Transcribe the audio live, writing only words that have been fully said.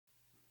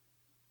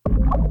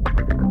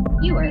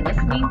You are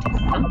listening to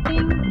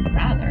Something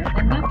Rather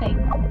Than Nothing.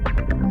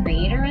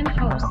 Creator and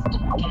host,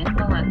 Ken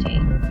Vellante.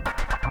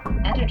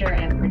 Editor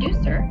and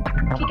producer,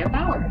 Peter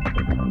Bauer.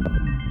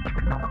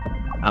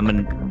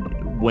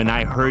 When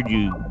I heard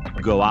you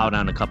go out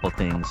on a couple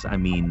things, I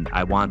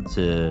want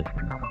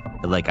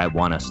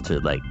us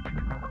to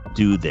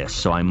do this.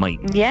 So I might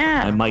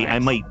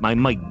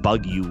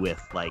bug you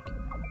with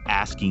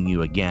asking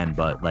you again,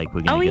 but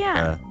we're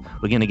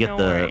gonna get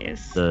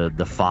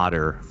the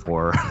fodder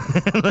for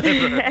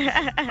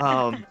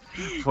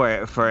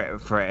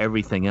for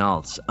everything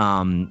else.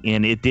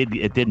 And it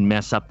did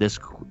mess up this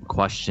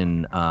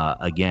question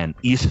again.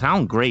 You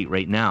sound great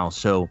right now.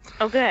 So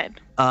good.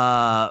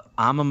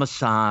 I'm a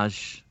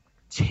massage.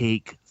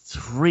 Take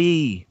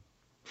 3.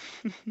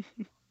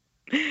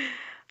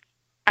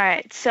 All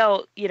right.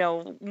 So,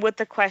 with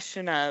the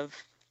question of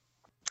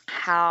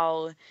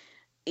how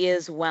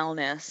is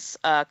wellness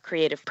a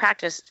creative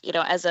practice,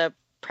 as a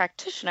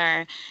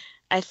practitioner,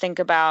 I think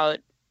about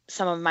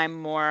some of my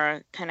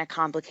more kind of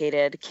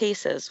complicated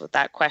cases with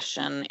that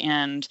question.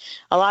 And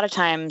a lot of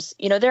times,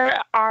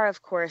 there are,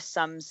 of course,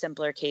 some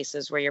simpler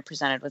cases where you're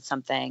presented with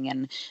something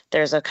and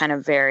there's a kind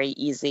of very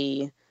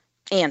easy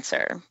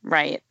answer,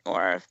 right?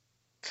 Or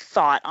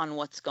thought on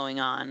what's going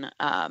on.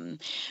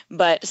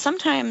 But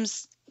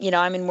sometimes,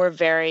 we're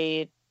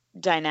very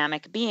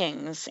dynamic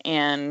beings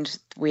and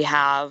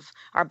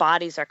our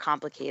bodies are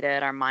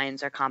complicated, our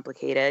minds are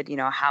complicated.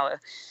 How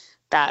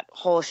that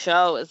whole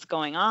show is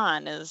going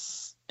on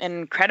is an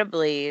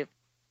incredibly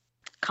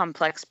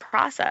complex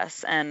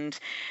process. And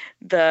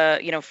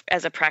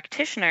as a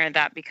practitioner,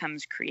 that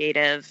becomes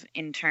creative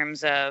in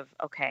terms of,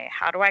 okay,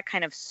 how do I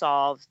kind of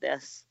solve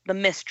the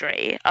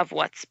mystery of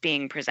what's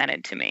being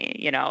presented to me?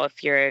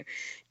 If you're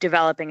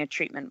developing a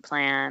treatment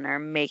plan or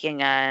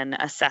making an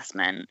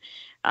assessment,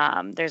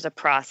 there's a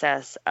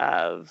process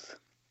of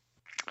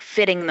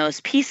fitting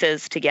those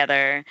pieces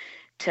together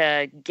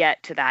to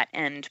get to that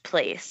end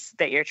place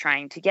that you're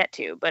trying to get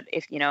to. But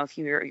if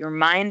your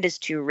mind is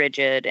too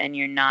rigid and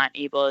you're not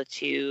able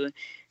to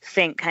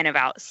think kind of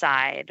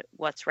outside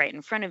what's right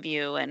in front of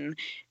you and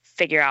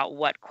figure out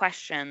what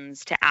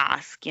questions to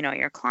ask,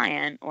 your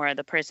client or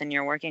the person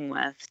you're working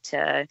with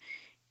to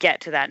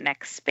get to that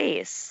next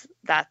space,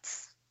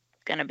 that's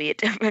going to be a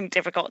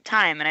difficult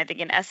time. And I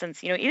think in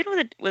essence,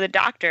 even with a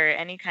doctor,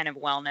 any kind of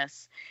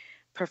wellness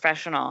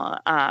professional,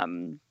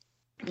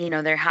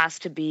 there has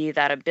to be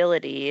that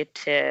ability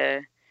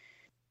to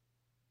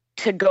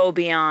go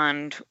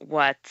beyond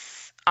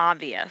what's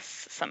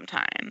obvious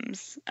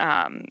sometimes.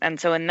 And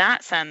so in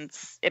that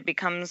sense, it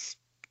becomes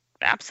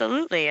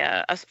absolutely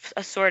a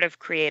sort of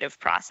creative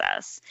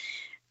process.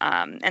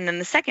 And then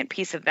the second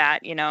piece of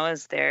that,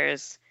 is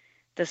there's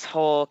this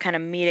whole kind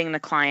of meeting the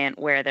client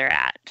where they're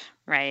at,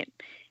 right?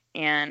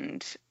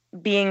 And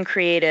being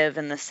creative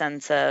in the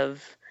sense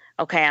of,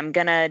 okay, I'm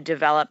going to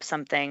develop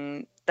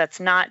something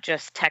that's not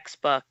just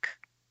textbook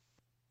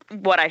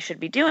what I should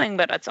be doing,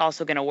 but it's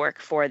also going to work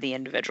for the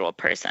individual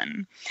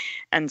person.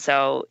 And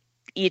so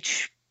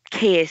each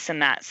case in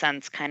that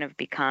sense kind of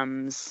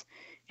becomes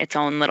its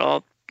own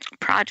little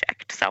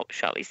project, so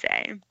shall we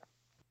say.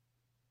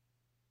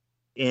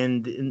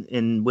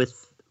 And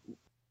with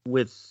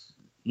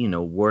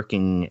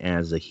working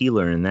as a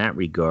healer in that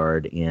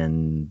regard,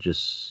 and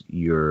just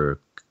your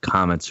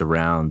comments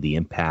around the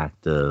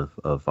impact of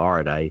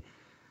art, I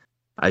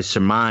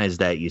surmise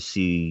that you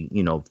see,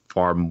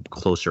 far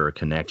closer a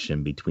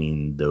connection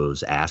between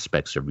those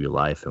aspects of your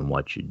life and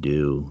what you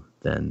do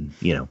than,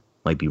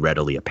 might be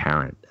readily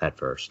apparent at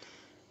first.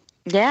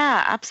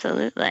 Yeah,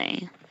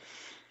 absolutely.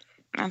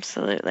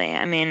 Absolutely.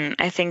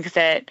 I think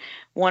that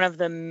one of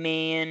the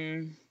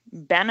main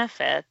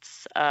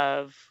benefits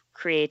of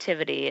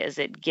creativity is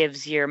it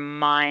gives your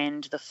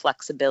mind the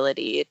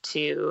flexibility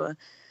to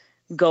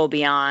go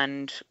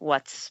beyond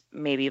what's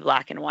maybe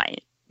black and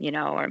white,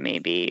 or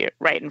maybe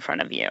right in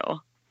front of you.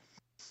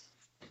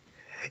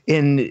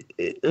 And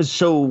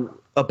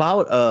so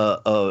about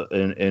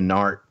an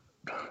art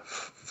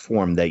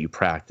form that you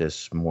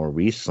practice more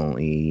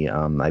recently,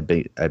 I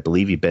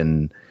believe you've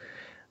been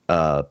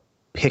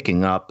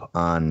picking up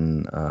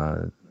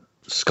on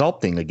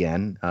sculpting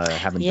again.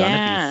 Haven't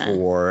done it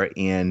before.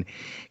 And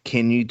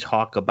can you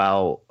talk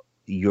about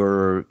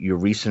your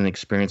recent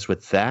experience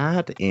with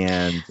that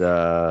and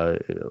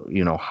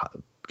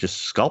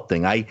just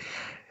sculpting?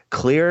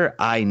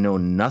 I know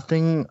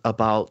nothing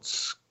about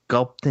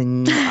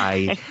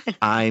sculpting.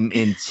 I'm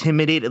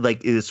intimidated.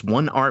 It's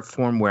one art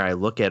form where I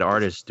look at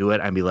artists do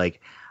it, I'd be like,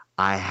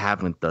 I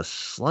haven't the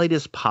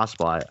slightest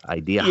possible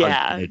idea how you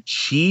can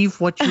achieve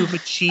what you've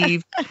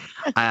achieved.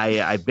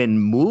 I've been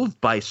moved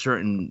by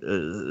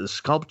certain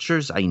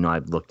sculptures.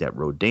 I've looked at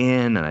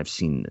Rodin and I've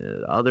seen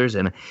others,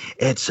 and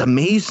it's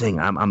amazing.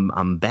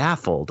 I'm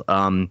baffled.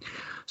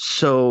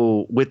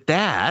 So with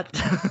that,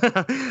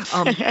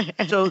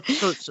 so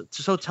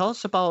tell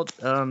us about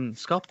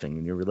sculpting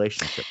and your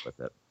relationship with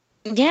it.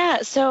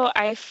 Yeah, so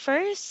I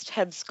first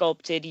had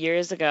sculpted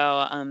years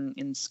ago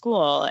in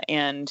school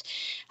and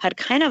had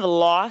kind of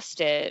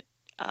lost it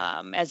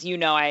as you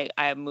know,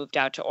 I moved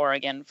out to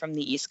Oregon from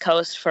the East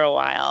Coast for a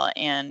while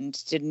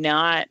and did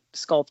not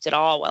sculpt at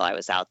all while I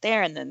was out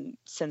there. And then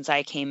since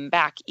I came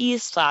back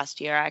east last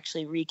year, I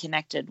actually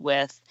reconnected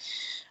with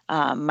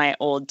my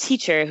old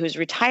teacher who's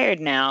retired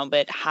now,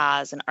 but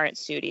has an art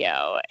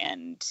studio.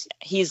 And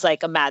he's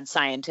like a mad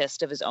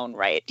scientist of his own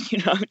right,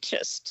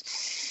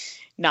 just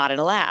not in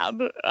a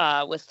lab.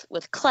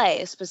 With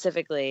clay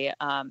specifically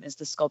is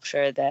the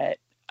sculpture that,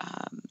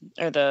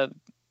 or the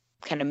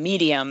kind of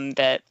medium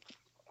that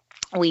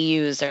we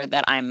use, or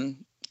that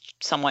I'm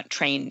somewhat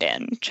trained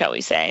in, shall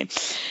we say.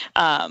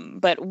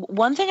 But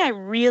one thing I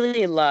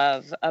really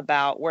love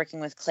about working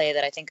with clay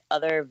that I think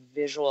other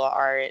visual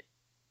art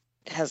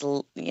has,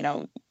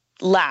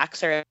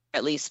 lacks, or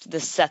at least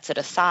this sets it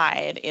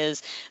aside,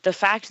 is the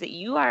fact that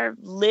you are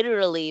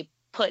literally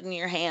putting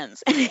your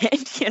hands in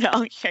it,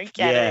 you're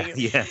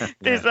getting,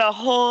 there's a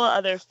whole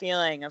other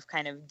feeling of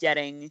kind of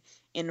getting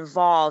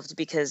involved,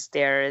 because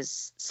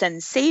there's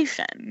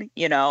sensation,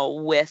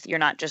 with, you're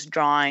not just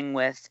drawing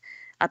with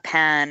a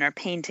pen or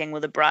painting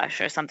with a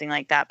brush or something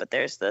like that, but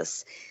there's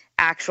this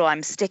actual,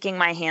 I'm sticking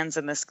my hands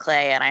in this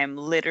clay and I'm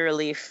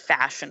literally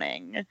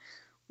fashioning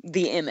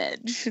the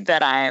image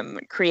that I'm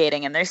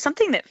creating. And there's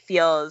something that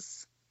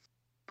feels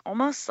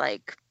almost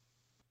like,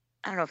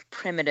 I don't know if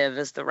primitive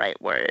is the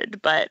right word,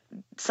 but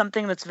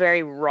something that's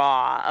very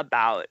raw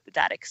about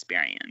that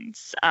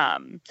experience.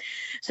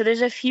 So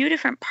there's a few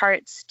different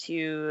parts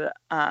to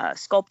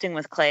sculpting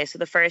with clay. So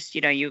the first,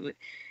 you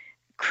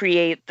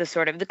create the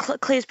sort of, the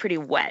clay is pretty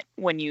wet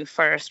when you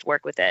first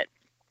work with it.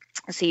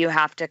 So you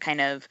have to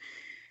kind of,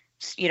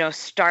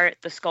 start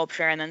the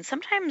sculpture and then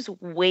sometimes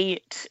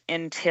wait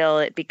until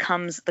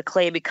the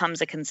clay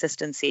becomes a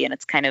consistency and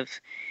it's kind of,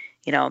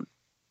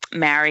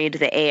 married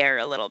the air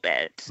a little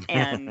bit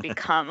and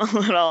become a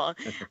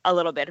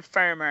little bit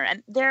firmer.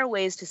 And there are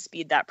ways to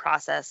speed that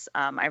process.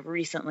 I've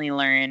recently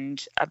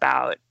learned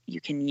about,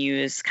 you can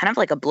use kind of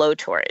like a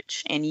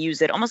blowtorch and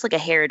use it almost like a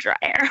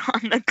hairdryer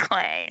on the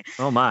clay.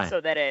 Oh my.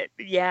 So that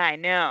I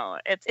know.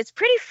 It's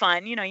pretty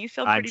fun. You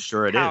feel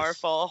pretty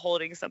powerful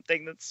holding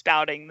something that's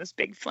spouting this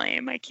big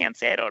flame. I can't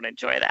say I don't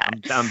enjoy that.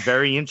 I'm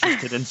very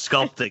interested in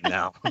sculpting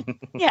now.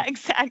 Yeah,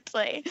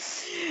 exactly.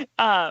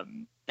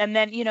 And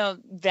then,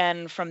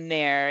 then from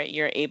there,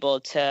 you're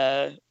able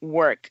to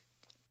work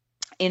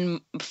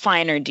in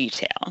finer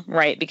detail,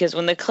 right? Because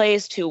when the clay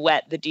is too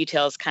wet, the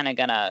detail is kind of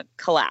going to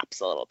collapse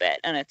a little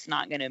bit and it's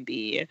not going to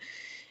be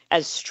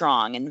as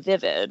strong and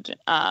vivid.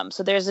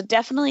 So there's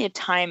definitely a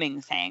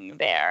timing thing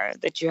there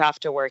that you have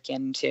to work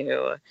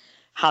into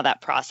how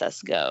that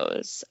process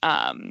goes.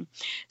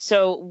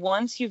 So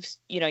once you've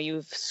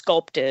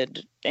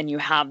sculpted and you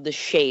have the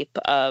shape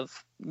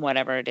of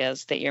whatever it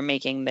is that you're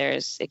making,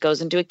 it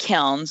goes into a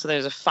kiln. So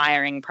there's a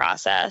firing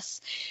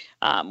process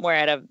where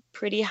at a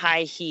pretty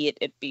high heat,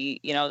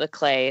 the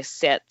clay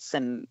sits,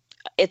 and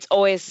it's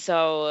always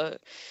so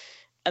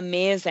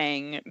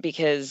amazing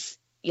because,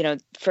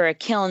 for a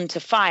kiln to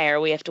fire,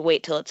 we have to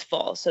wait till it's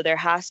full. So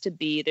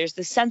there's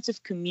this sense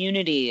of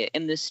community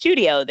in the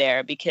studio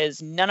there,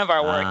 because none of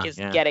our work is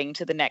getting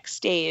to the next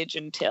stage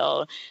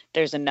until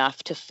there's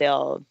enough to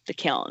fill the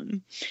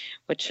kiln,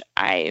 which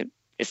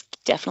is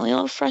definitely a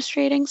little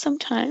frustrating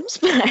sometimes,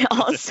 but I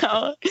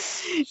also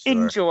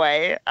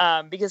enjoy,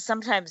 because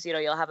sometimes,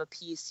 you'll have a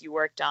piece you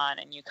worked on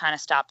and you kind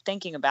of stop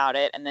thinking about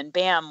it, and then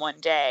bam, one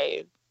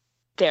day,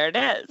 there it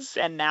is.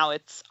 And now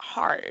it's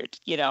hard,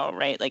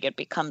 right? Like it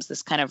becomes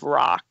this kind of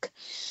rock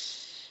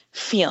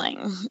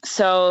feeling.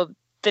 So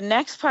the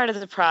next part of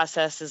the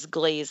process is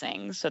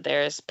glazing. So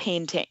there's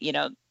painting,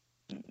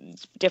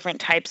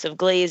 different types of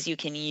glaze you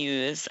can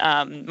use.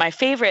 My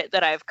favorite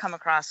that I've come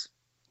across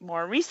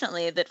more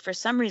recently, that for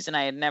some reason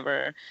I had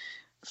never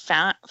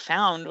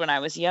found when I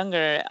was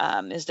younger,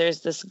 is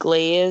there's this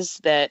glaze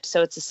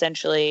so it's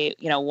essentially,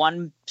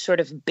 one sort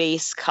of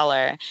base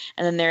color,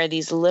 and then there are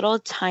these little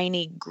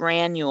tiny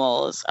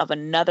granules of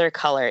another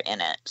color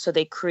in it. So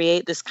they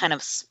create this kind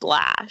of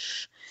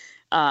splash.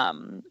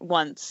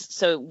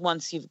 Once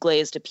you've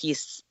glazed a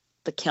piece,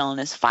 the kiln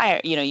is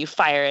you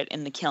fire it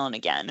in the kiln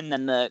again, and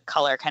then the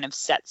color kind of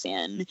sets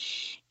in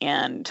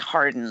and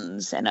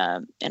hardens in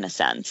a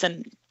sense.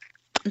 And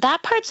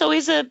that part's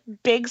always a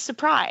big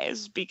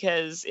surprise,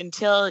 because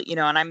until,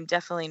 and I'm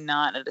definitely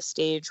not at a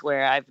stage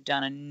where I've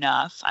done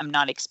enough, I'm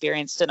not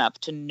experienced enough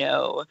to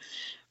know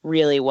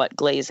really what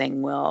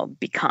glazing will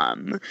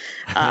become.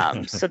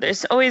 So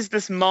there's always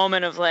this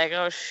moment of like,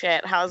 oh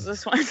shit, how's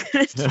this one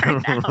going to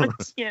turn out,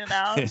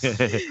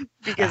 Because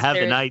I have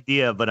an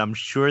idea, but I'm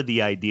sure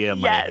the idea in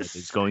my head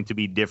is going to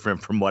be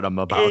different from what I'm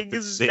about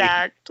to see.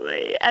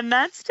 Exactly. And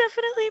that's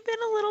definitely been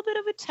a little bit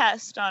of a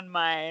test on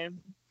my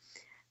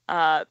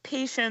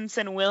patience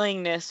and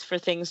willingness for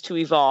things to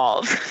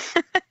evolve,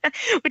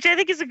 which I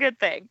think is a good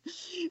thing.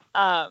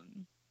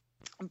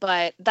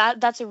 But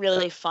that's a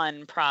really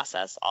fun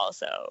process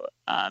also,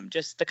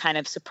 just the kind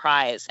of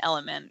surprise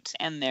element.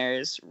 And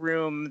there's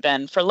room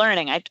then for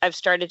learning. I've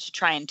started to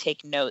try and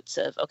take notes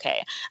of,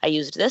 okay, I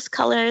used this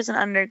color as an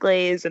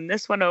underglaze and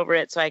this one over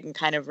it, so I can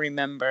kind of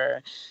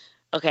remember,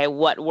 okay,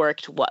 what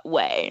worked what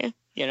way.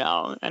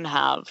 and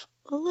have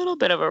a little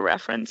bit of a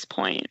reference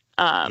point.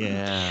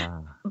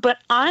 Yeah. But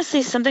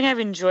honestly, something I've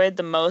enjoyed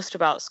the most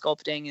about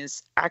sculpting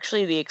is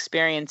actually the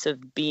experience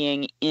of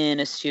being in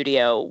a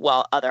studio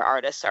while other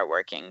artists are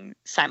working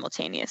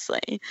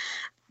simultaneously.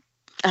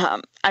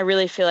 I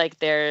really feel like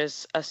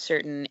there's a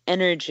certain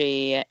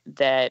energy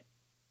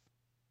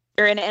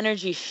or an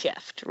energy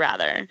shift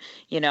rather,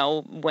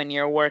 when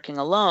you're working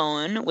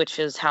alone, which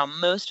is how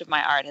most of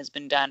my art has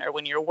been done, or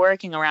when you're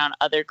working around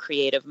other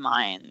creative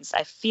minds.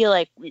 I feel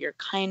like you're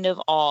kind of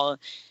all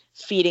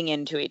feeding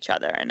into each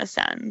other in a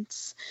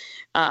sense.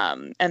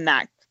 And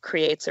that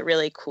creates a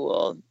really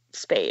cool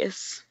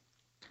space.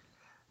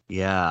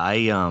 Yeah,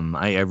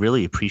 I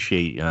really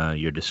appreciate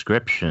your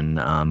description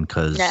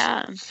because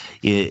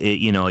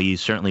you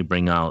certainly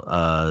bring out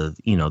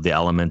the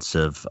elements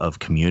of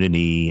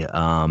community.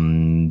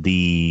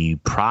 The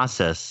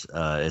process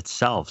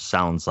itself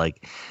sounds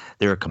like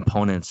there are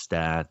components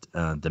that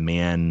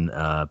demand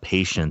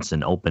patience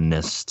and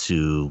openness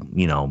to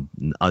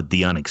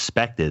the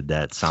unexpected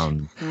that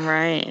sound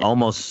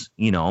almost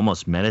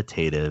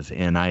meditative.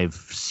 And I've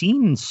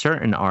seen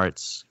certain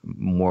arts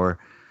more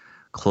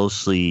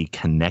closely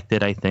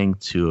connected, I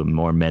think, to a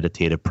more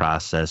meditative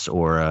process,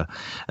 or a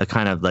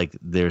kind of like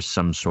there's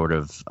some sort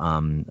of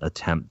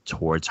attempt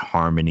towards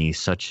harmony,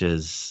 such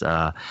as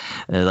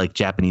like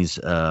Japanese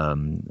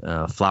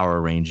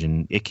flower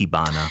arranging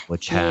ikebana,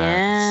 which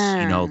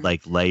has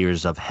like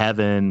layers of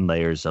heaven,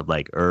 layers of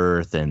like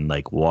earth and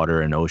like water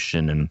and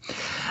ocean,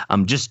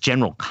 and just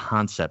general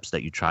concepts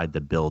that you tried to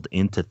build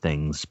into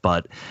things.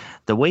 But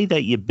the way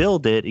that you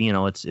build it,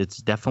 it's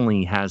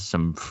definitely has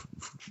some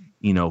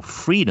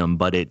freedom,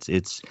 but it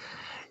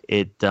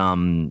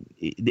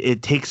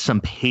takes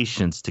some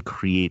patience to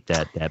create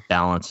that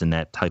balance and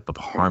that type of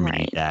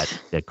harmony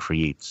that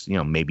creates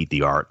maybe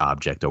the art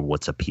object or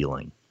what's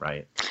appealing,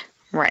 right?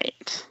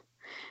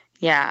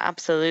 Yeah,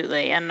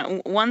 absolutely.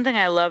 And one thing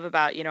I love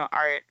about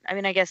art, I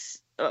mean, I guess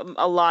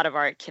a lot of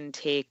art can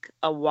take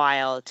a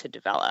while to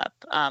develop,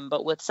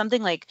 but with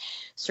something like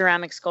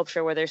ceramic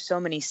sculpture, where there's so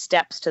many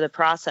steps to the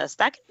process,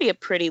 that can be a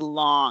pretty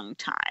long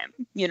time,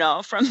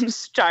 from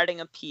starting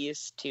a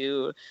piece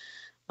to,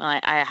 well,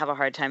 I have a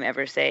hard time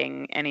ever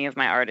saying any of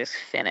my art is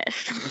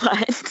finished,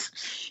 but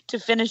to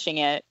finishing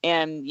it.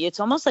 And it's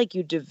almost like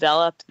you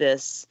develop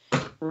this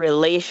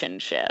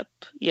relationship,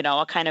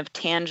 a kind of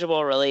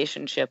tangible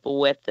relationship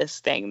with this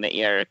thing that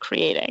you're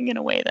creating in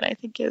a way that I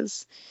think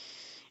is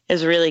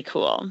really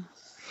cool.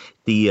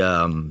 The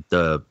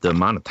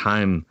amount of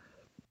time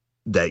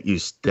that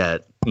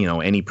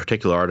any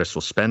particular artist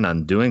will spend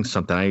on doing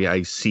something.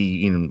 I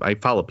see, I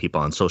follow people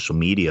on social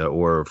media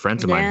or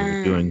friends of mine who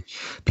are doing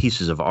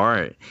pieces of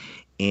art,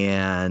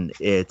 and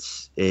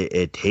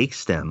it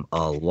takes them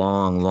a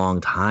long, long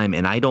time.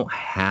 And I don't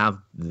have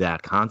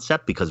that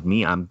concept because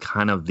I'm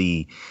kind of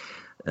the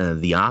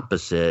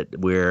opposite,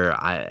 where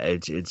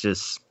it's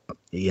just,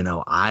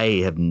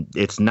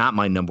 it's not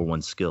my number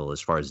one skill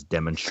as far as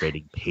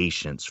demonstrating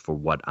patience for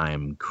what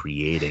I'm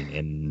creating.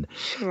 And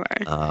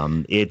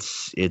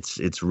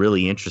it's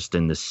really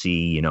interesting to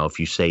see, if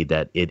you say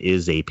that it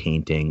is a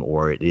painting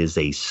or it is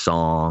a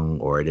song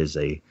or it is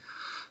a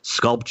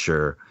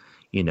sculpture,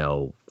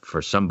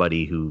 for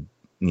somebody who,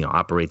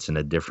 operates in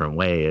a different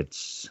way,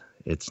 it's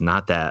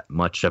not that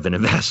much of an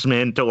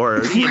investment,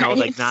 or,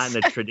 like not in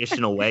a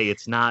traditional way.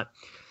 It's not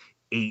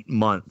 8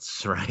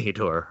 months, right?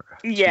 Or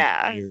 2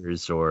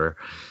 years, or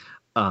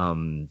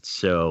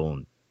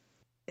so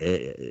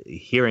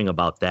hearing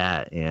about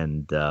that,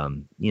 and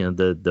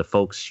the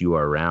folks you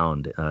are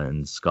around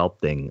in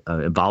sculpting,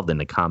 involved in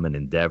a common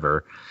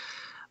endeavor,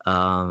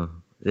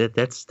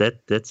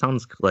 that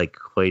sounds like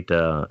quite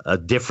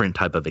a different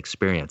type of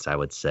experience, I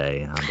would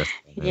say.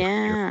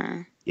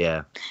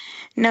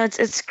 No,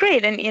 it's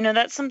great. And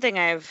that's something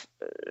I've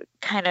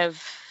kind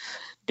of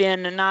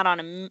been not on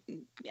an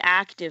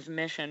active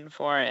mission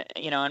for,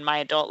 in my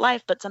adult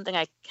life, but something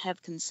I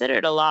have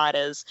considered a lot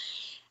is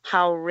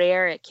how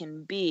rare it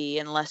can be,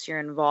 unless you're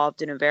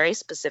involved in a very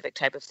specific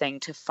type of thing,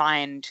 to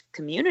find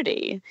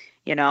community,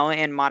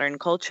 in modern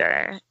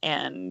culture.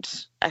 And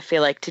I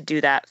feel like to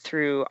do that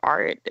through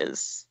art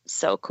is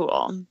so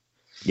cool.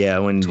 Yeah,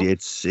 when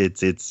it's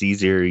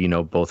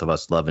easier, both of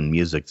us loving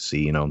music to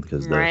see,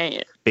 because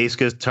the bass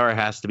guitar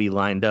has to be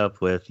lined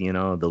up with,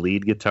 the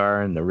lead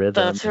guitar and the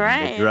rhythm, and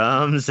the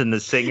drums and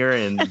the singer,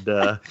 and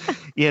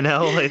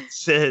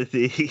it's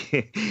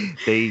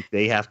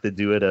they have to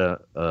do it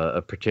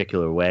a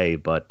particular way.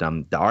 But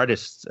the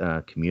artist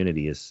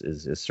community is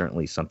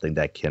the something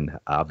that can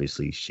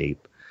obviously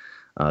shape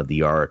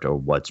the art or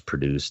what's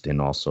produced,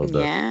 and also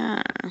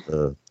the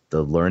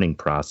learning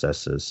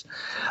processes.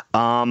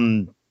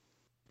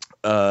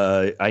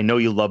 I know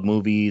you love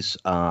movies.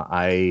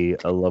 I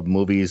love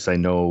movies. I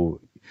know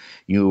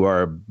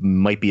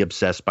might be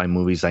obsessed by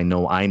movies. I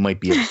know I might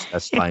be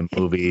obsessed by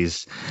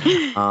movies.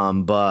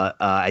 But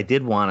I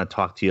did want to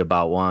talk to you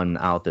about one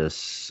out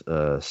this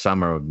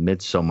summer,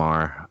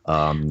 Midsommar.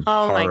 Oh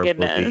my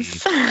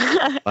goodness.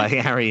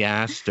 By Ari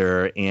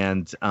Aster.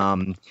 And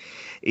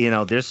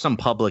there's some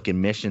public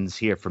admissions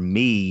here for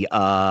me.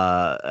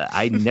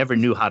 I never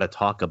knew how to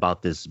talk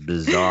about this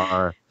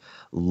bizarre,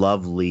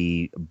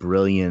 lovely,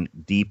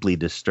 brilliant, deeply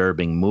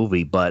disturbing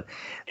movie. But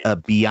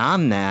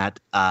beyond that,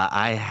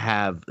 I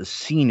have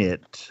seen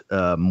it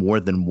more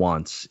than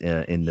once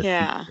in the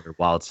theater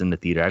while it's in the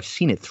theater. I've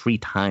seen it 3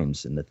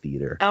 times in the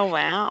theater. Oh,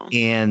 wow.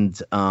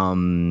 And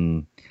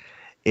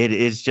it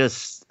is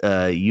just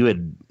you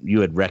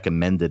had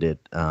recommended it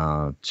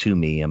to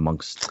me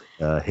amongst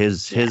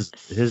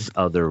his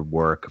other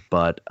work,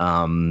 but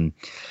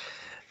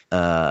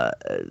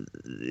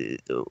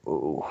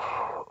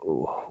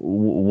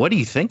what do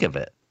you think of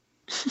it?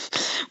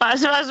 Well,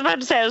 I was about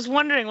to say, I was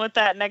wondering what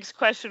that next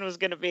question was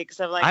going to be, because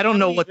I'm like, I don't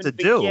know what to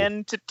do.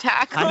 Begin to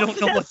tackle I don't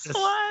know this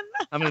one.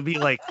 I'm going to be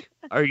like,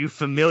 are you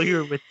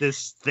familiar with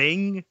this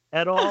thing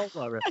at all?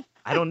 Or,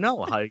 I don't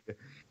know.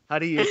 How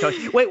do you talk?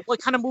 Wait,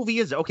 what kind of movie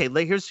is it? Okay,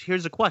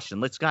 here's a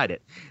question. Let's guide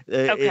it.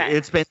 Okay.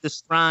 It's been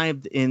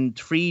described in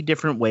 3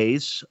 different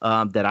ways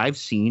that I've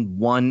seen.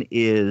 One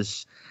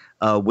is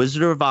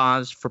Wizard of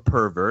Oz for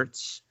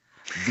perverts.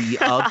 The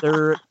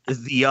other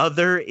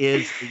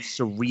is a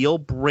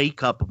surreal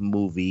breakup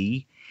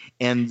movie,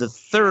 and the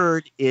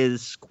third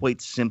is quite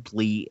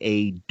simply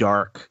a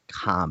dark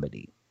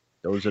comedy.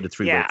 Those are the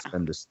 3 ways it's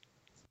been described.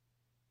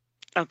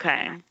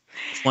 Okay.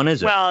 Which one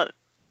is it? Well,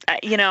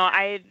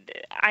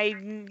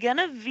 I'm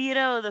gonna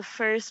veto the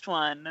first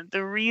one.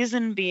 The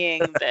reason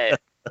being that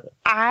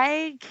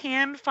I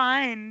can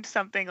find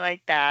something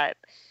like that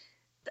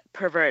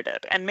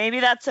perverted, and maybe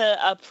that's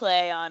a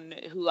play on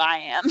who I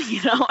am,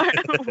 or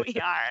who we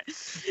are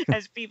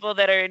as people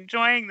that are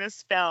enjoying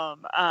this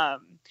film.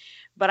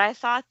 But I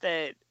thought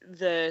that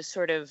the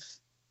sort of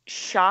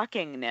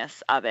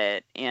shockingness of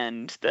it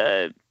and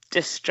the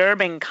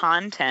disturbing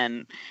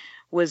content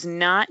was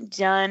not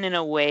done in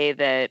a way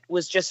that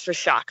was just for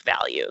shock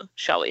value,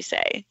 shall we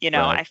say. Right,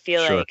 I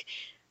feel like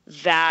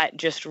that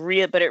just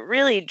but it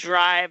really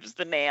drives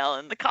the nail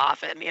in the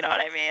coffin. You know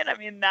what I mean? I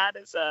mean,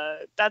 that's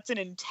an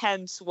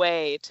intense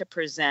way to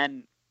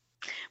present.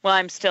 Well,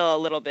 I'm still a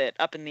little bit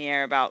up in the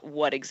air about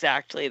what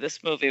exactly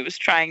this movie was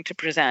trying to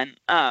present.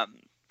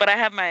 But I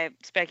have my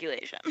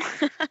speculation.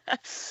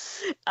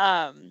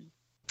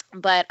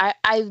 But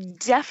I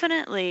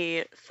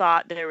definitely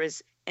thought there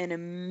was an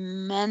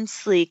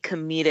immensely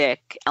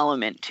comedic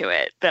element to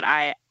it that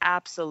I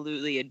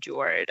absolutely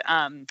adored.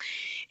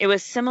 It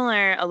was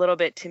similar a little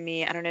bit to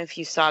me. I don't know if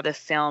you saw the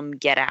film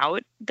Get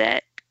Out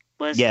that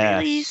was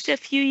released a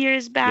few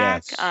years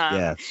back.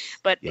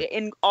 But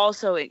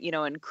also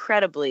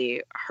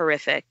incredibly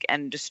horrific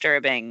and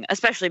disturbing,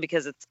 especially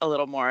because it's a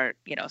little more,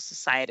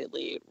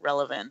 societally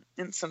relevant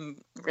in some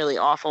really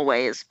awful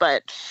ways.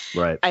 But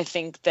I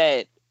think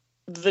that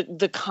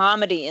the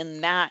comedy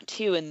in that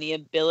too, and the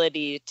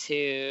ability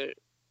to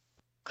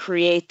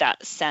create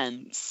that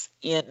sense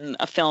in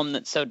a film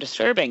that's so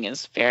disturbing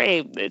it's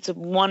a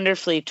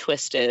wonderfully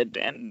twisted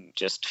and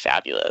just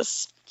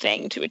fabulous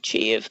thing to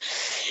achieve.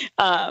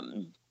 But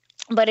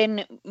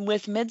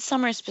with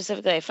Midsommar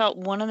specifically, I felt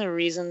one of the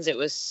reasons it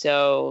was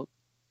so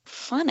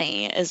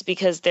funny is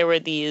because there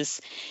were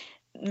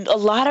a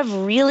lot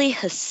of really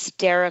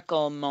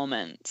hysterical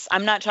moments.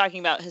 I'm not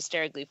talking about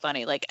hysterically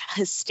funny, like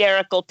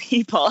hysterical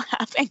people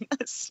having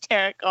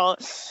hysterical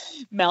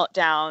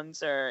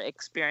meltdowns or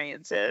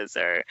experiences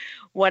or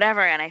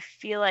whatever. And I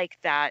feel like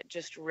that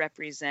just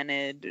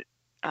represented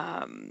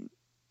a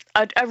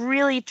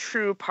really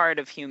true part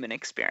of human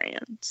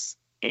experience.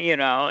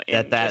 That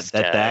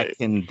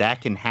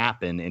can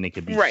happen, and it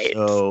could be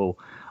so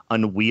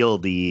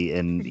unwieldy,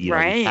 and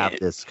have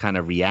this kind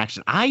of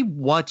reaction. I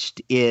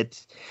watched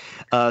it,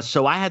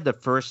 so I had the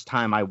first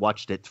time I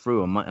watched it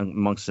through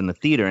amongst in the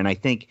theater, and I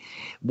think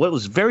what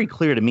was very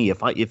clear to me,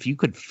 if you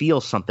could feel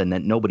something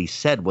that nobody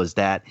said, was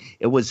that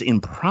it was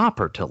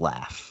improper to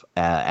laugh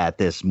at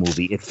this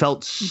movie. It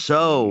felt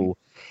so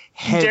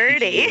heavy.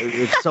 Dirty.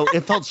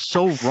 It felt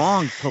so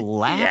wrong to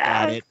laugh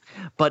at it,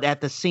 but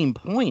at the same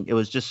point, it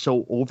was just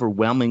so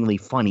overwhelmingly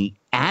funny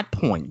at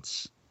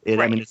points. I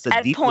mean, it's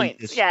at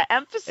points.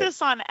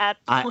 Emphasis on at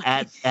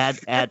points.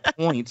 At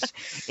points.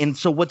 And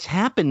so what's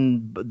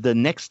happened the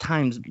next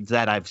times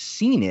that I've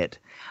seen it,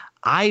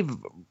 I've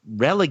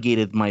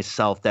relegated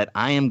myself that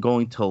I am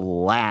going to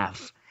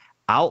laugh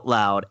out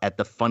loud at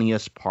the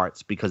funniest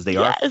parts because they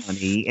are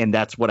funny, and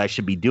that's what I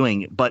should be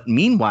doing. But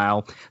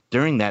meanwhile,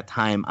 during that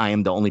time, I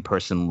am the only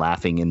person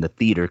laughing in the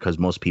theater because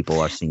most people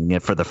are seeing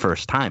it for the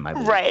first time, I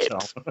believe. Right.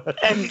 So.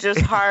 And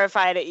just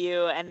horrified at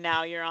you, and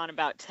now you're on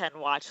about 10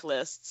 watch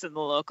lists in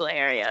the local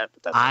area.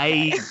 That's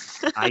okay.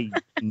 I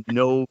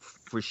know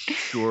for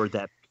sure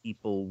that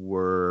people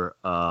were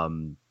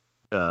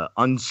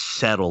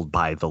unsettled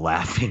by the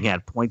laughing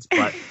at points,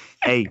 but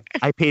hey,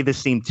 I pay the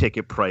same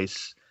ticket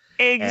price.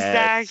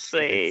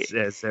 Exactly.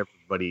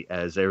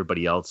 as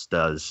everybody else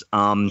does.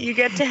 You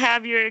get to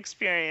have your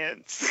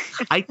experience.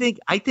 I think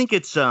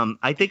it's a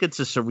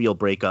surreal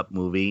breakup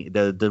movie.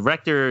 The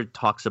director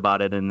talks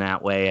about it in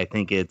that way. I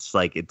think it's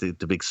like to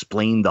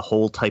explain the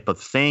whole type of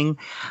thing.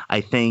 I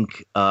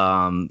think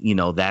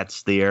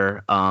that's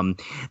there.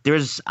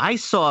 I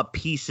saw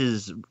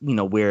pieces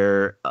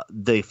where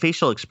the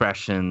facial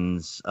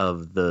expressions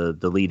of the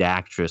lead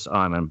actress.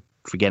 I'm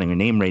forgetting her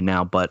name right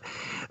now, but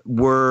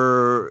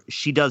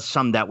she does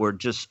some that were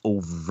just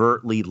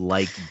overtly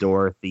like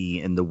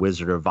Dorothy in The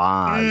Wizard of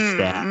Oz.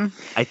 That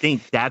I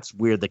think that's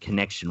where the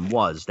connection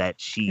was, that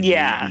she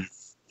made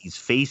these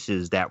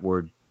faces that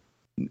were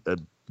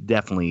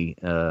definitely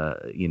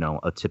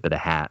a tip of the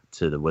hat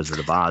to The Wizard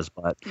of Oz.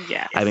 But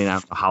I mean, I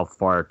don't know how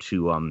far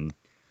to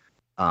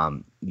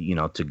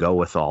to go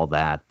with all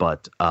that,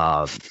 but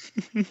I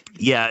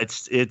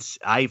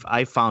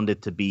found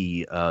it to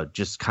be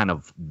just kind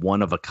of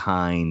one of a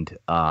kind,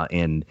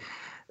 and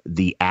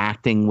the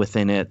acting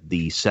within it,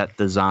 the set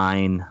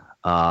design,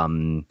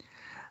 the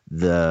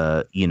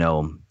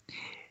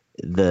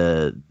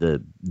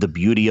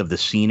beauty of the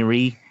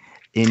scenery,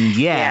 and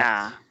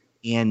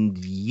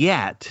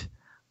yet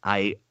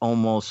I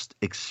almost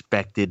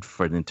expected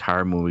for the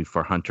entire movie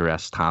for Hunter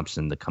S.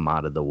 Thompson to come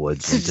out of the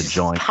woods and to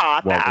join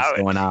what was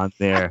going on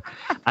there.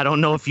 I don't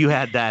know if you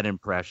had that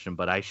impression,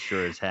 but I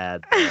sure as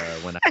had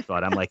when I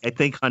thought. I'm like, I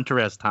think Hunter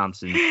S.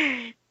 Thompson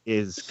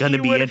is going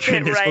to be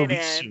entering this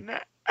movie soon.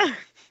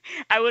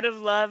 I would have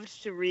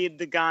loved to read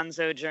the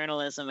Gonzo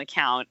journalism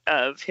account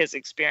of his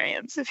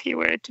experience if he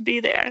were to be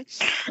there.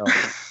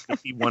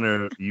 If you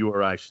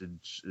or I should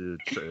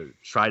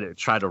try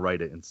to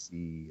write it and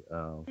see.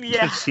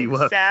 See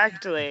what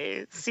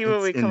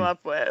we come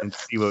up with. And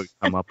see what we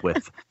come up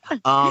with.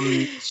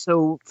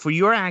 So for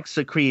your acts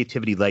of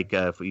creativity, like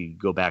if we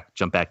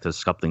jump back to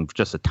sculpting for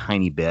just a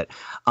tiny bit,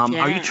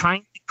 are you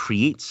trying to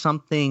create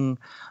something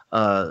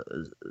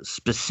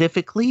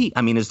specifically?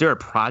 I mean, is there a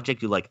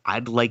project you're like,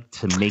 I'd like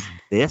to make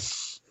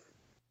this?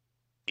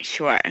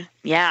 Sure.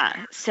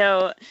 Yeah.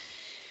 So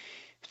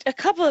a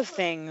couple of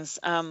things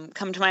come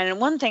to mind. And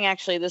one thing,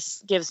 actually,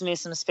 this gives me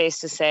some space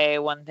to say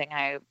one thing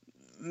I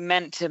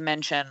meant to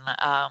mention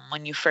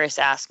when you first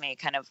asked me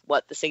kind of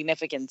what the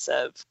significance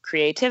of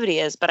creativity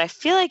is. But I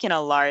feel like in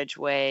a large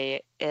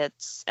way,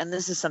 and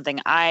this is something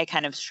I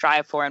kind of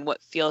strive for and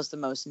what feels the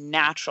most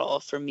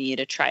natural for me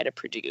to try to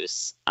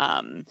produce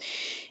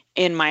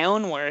in my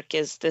own work,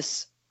 is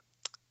this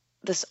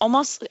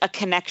almost a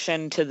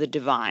connection to the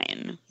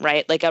divine,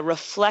 right? Like a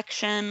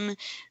reflection.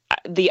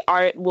 The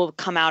art will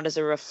come out as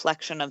a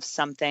reflection of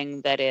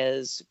something that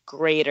is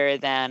greater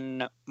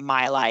than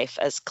my life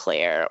as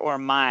Claire, or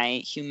my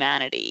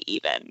humanity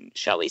even,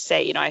 shall we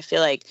say. I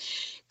feel like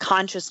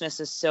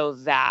consciousness is so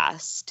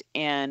vast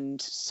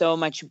and so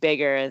much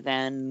bigger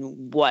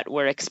than what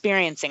we're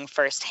experiencing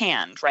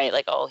firsthand, right?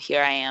 Like, oh,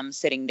 here I am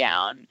sitting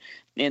down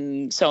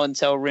in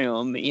so-and-so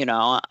room, and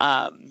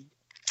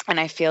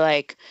I feel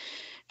like,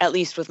 at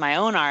least with my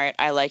own art,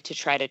 I like to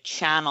try to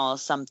channel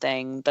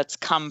something that's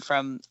come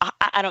from,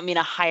 I don't mean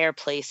a higher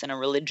place in a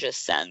religious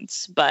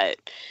sense, but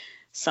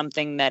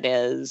something that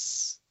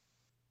is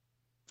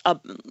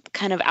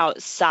kind of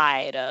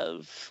outside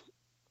of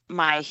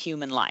my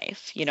human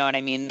life. You know what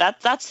I mean?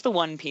 That's the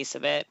one piece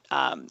of it.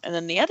 And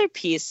then the other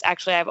piece,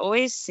 actually, I've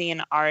always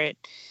seen art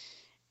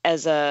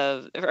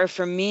or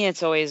for me,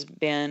 it's always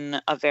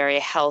been a very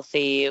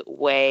healthy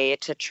way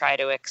to try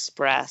to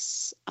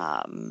express,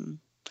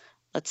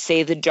 let's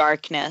say, the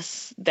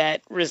darkness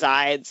that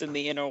resides in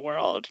the inner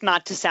world.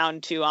 Not to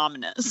sound too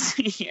ominous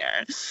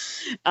here.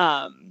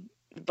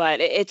 But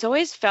it's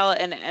always felt,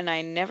 and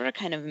I never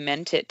kind of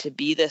meant it to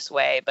be this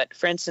way, but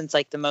for instance,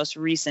 like the most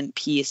recent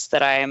piece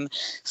that I'm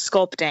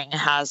sculpting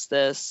has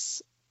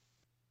this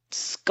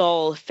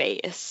skull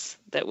face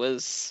that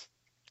was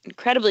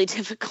incredibly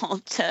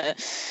difficult to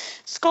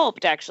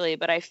sculpt, actually,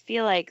 but I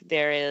feel like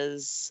there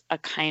is a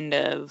kind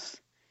of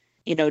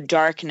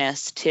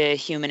darkness to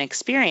human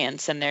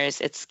experience, and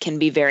it can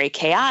be very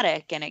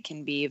chaotic, and it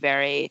can be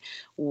very,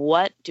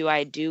 what do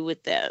I do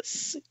with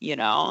this?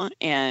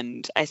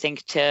 And I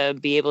think to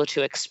be able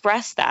to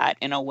express that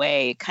in a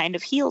way kind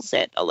of heals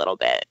it a little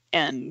bit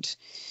and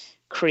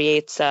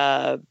creates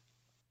a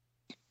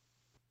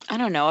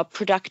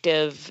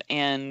productive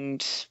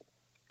and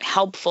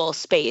helpful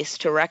space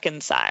to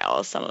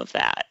reconcile some of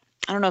that.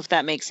 I don't know if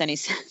that makes any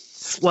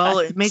sense. Well,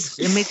 it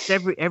makes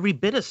every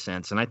bit of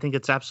sense, and I think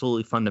it's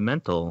absolutely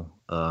fundamental,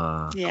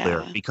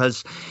 Claire,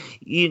 because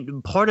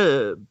part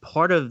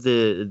of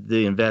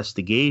the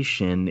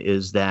investigation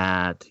is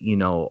that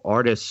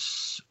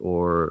artists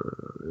you're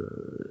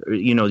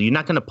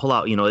not going to pull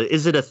out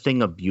is it a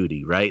thing of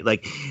beauty, right?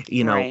 Like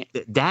right.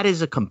 That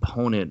is a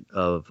component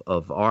of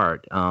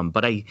art,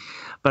 but I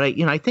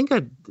think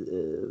I've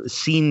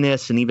seen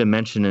this and even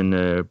mentioned in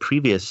a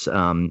previous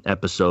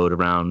episode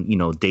around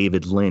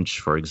David Lynch,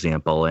 for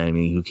example. I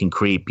mean, who can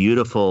create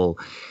beautiful,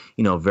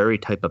 very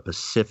type of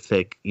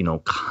Pacific,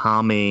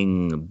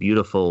 calming,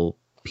 beautiful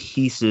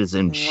pieces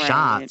and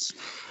shots.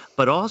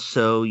 But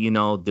also,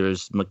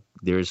 there's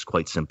there's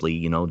quite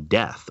simply,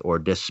 death or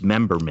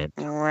dismemberment,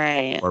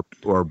 Right.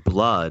 or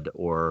blood,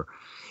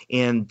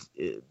 and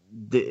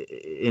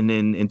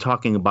in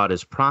talking about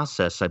his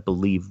process, I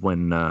believe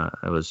when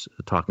I was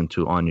talking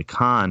to Anya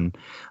Khan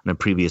in a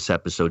previous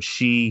episode,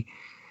 I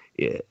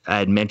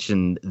had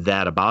mentioned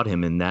that about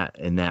him in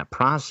that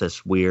process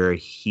where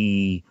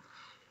he's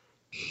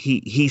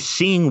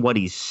seeing what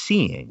he's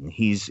seeing.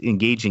 He's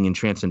engaging in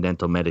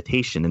transcendental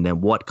meditation, and then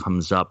what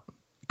comes up.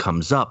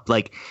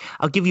 Like,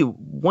 I'll give you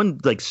one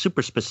like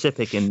super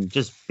specific and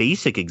just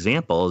basic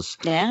examples.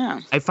 Yeah.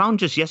 I found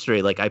just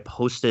yesterday, like I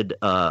posted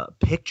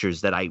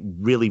pictures that I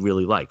really,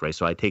 really like, right?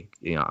 So I take,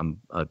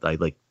 I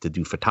like to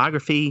do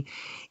photography,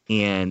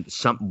 and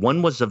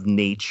one was of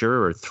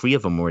nature, or three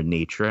of them were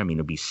nature. I mean,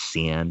 it'd be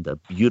sand,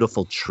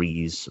 beautiful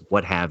trees,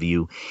 what have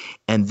you.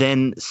 And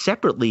then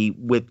separately,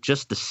 with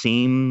just the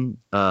same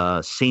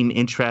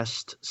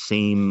interest,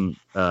 same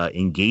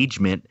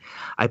engagement,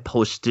 I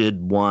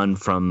posted one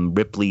from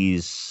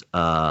Ripley's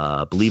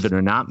Believe It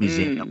or Not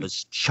museum. That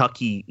was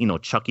Chucky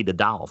the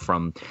doll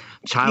from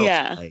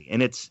Child's Play.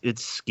 And it's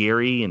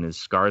scary, and his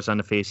scars on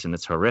the face, and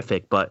it's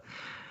horrific, but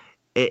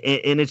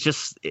it's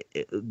just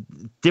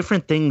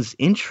different things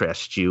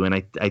interest you. And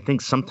I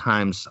think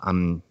sometimes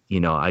I'm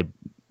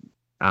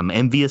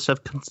envious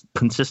of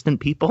consistent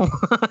people,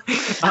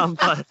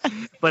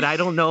 but I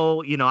don't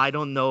know,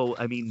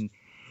 I mean,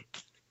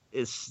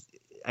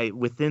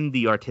 within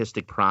the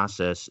artistic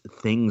process,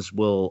 things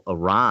will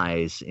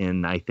arise.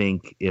 And I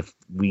think if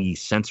we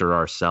censor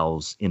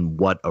ourselves in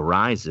what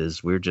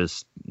arises, we're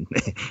just,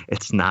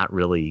 it's not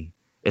really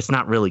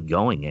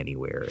going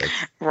anywhere.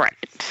 Right.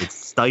 It's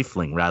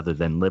stifling rather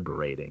than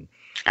liberating.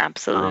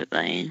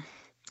 Absolutely.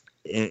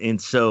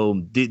 And so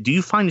do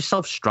you find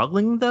yourself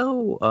struggling,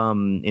 though,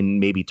 in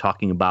maybe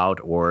talking about,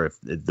 or if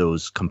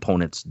those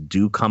components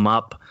do come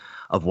up,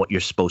 of what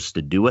you're supposed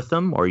to do with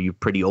them? Or are you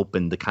pretty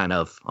open to kind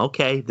of,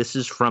 okay, this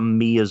is from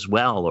me as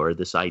well, or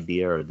this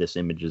idea or this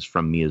image is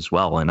from me as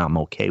well, and I'm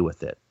okay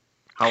with it?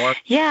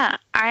 Yeah,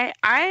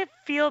 I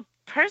feel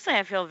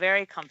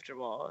very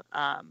comfortable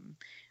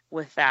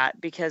with that,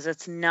 because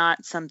it's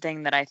not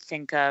something that I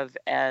think of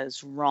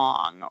as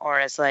wrong, or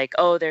as like,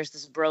 oh, there's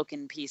this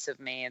broken piece of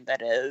me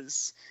that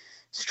is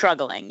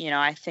struggling.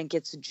 I think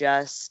it's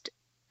just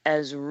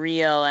as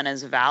real and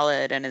as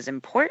valid and as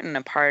important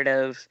a part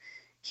of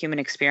human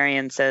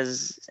experience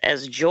as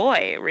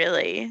joy,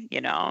 really.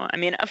 I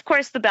mean, of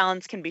course the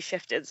balance can be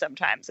shifted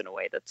sometimes in a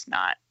way that's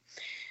not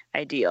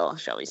ideal,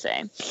 shall we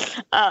say.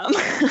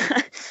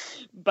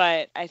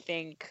 But I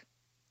think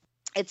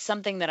it's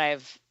something that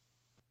I've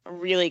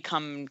really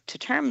come to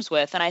terms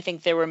with. And I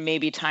think there were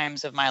maybe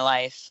times of my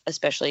life,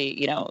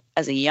 especially,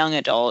 as a young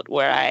adult,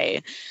 where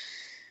I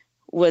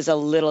was a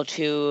little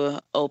too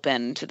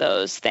open to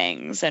those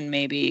things, and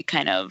maybe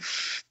kind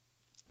of,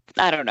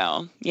 I don't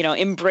know,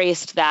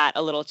 embraced that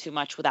a little too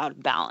much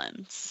without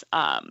balance,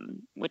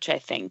 which I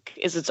think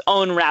is its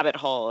own rabbit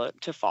hole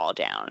to fall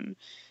down.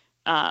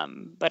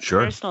 But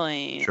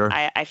personally,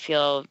 I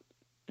feel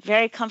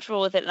very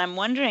comfortable with it. And I'm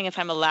wondering if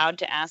I'm allowed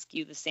to ask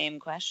you the same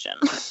question.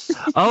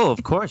 Oh,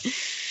 of course.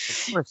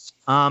 Of course.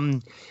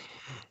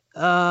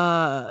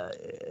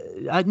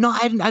 I've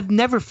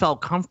never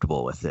felt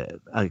comfortable with it,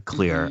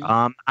 Claire.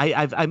 Mm-hmm.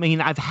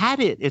 I've had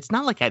it. It's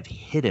not like I've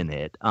hidden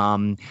it.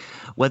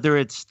 Whether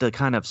it's the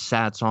kind of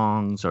sad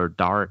songs or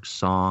dark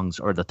songs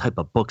or the type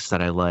of books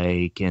that I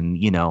like, and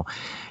you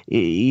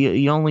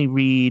only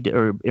read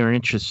or are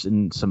interested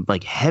in some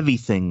like heavy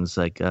things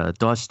like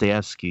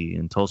Dostoevsky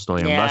and Tolstoy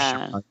and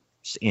Russian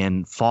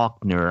and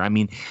Faulkner. I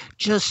mean,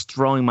 just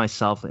throwing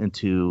myself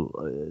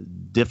into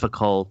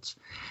difficult,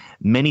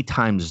 many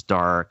times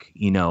dark,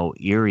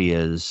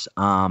 areas.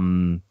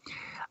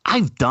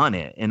 I've done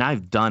it, and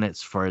I've done it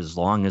for as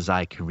long as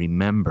I can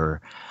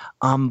remember.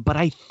 But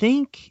I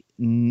think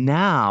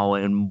now,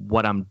 and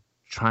what I'm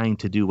trying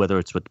to do, whether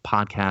it's with the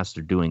podcast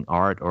or doing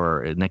art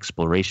or an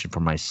exploration for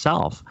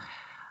myself,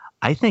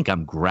 I think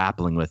I'm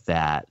grappling with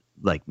that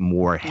like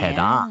more head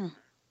on,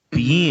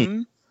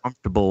 being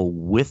comfortable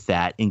with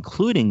that,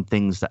 including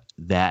things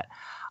that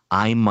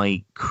I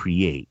might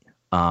create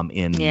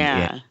in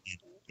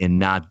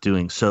not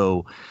doing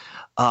so.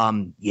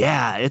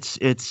 It's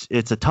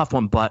a tough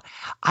one, but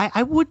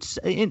I would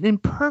say, in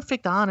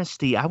perfect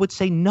honesty, I would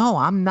say no,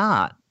 I'm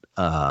not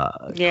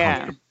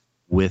comfortable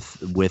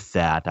with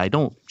that. I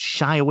don't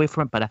shy away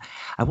from it, but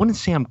I wouldn't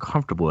say I'm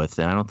comfortable with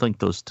it. I don't think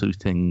those two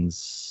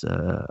things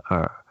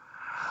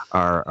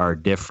are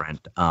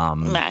different.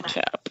 Match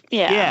up.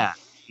 Yeah.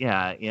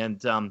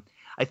 And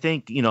I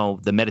think,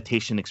 the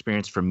meditation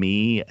experience for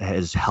me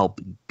has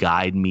helped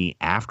guide me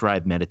after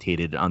I've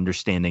meditated,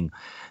 understanding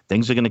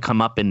things are going to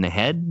come up in the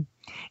head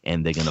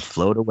and they're going to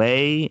float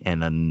away,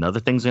 and another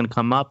thing's going to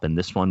come up, and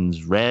this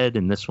one's red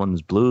and this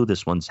one's blue,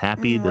 this one's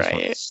happy, this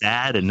one's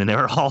sad, and then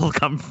they're all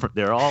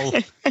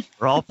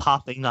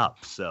popping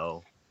up.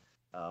 So,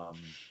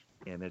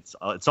 and it's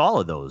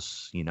all of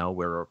those,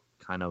 we're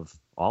kind of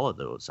all of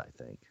those, I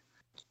think.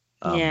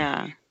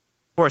 Of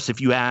course,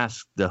 if you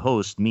ask the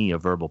host, me, a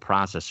verbal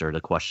processor,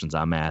 the questions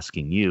I'm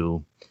asking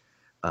you,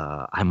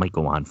 I might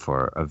go on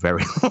for a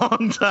very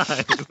long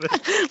time.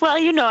 Well,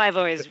 I've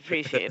always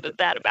appreciated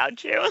that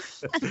about you.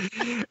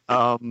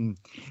 I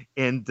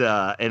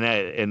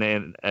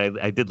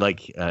did like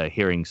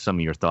hearing some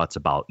of your thoughts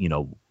about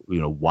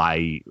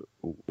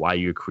why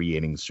you're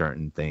creating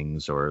certain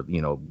things, or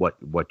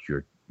what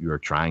you're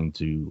trying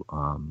to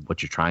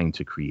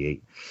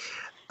create.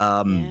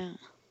 Yeah.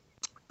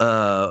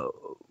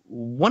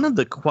 One of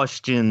the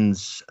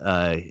questions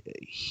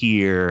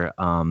here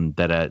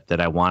that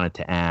I wanted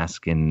to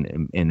ask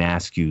and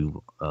ask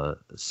you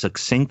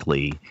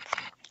succinctly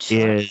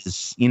Sure.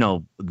 is,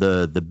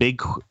 the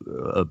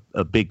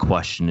big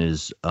question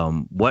is,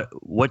 what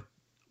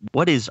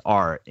is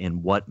art,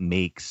 and what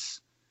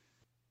makes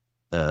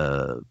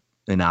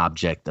an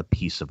object a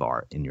piece of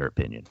art, in your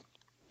opinion?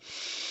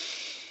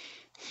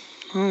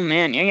 Oh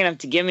man, you're gonna have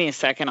to give me a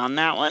second on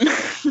that one.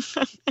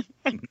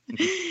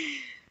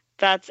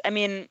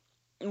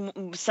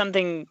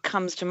 Something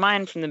comes to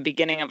mind from the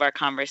beginning of our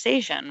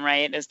conversation,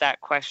 right? Is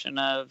that question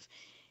of,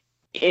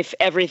 if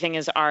everything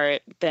is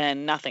art,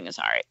 then nothing is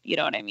art. You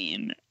know what I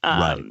mean?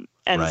 Right.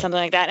 And Right. something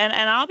like that.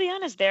 And I'll be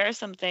honest, there are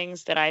some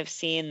things that I've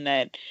seen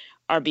that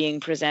are being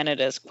presented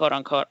as quote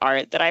unquote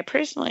art that I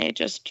personally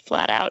just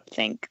flat out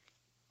think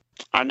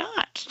are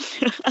not.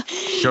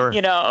 Sure.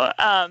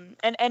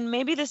 And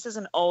maybe this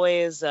isn't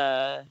always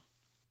a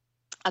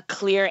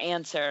clear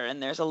answer,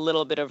 and there's a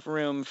little bit of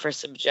room for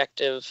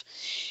subjective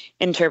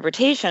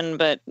interpretation.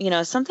 But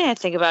something I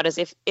think about is,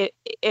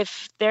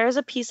 if there's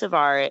a piece of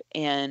art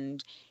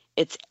and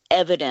it's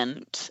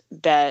evident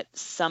that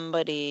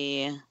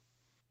somebody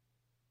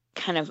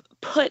kind of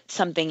put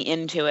something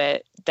into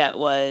it that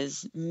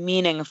was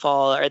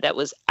meaningful, or that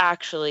was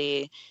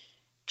actually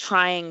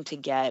trying to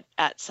get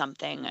at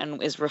something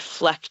and is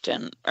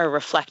reflecting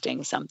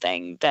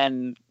something,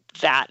 then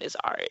that is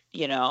art,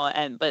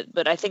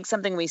 but I think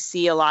something we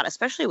see a lot,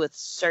 especially with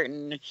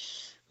certain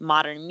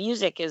modern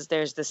music, is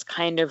there's this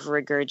kind of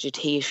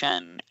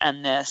regurgitation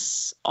and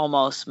this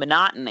almost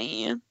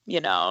monotony,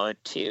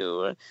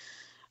 to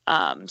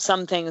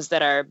some things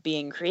that are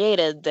being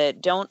created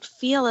that don't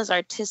feel as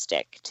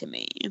artistic to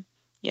me,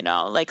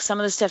 like some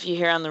of the stuff you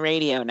hear on the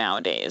radio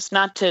nowadays,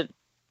 not to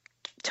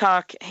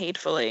talk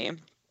hatefully,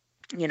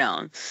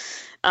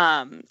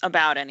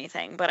 about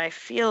anything, but I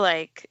feel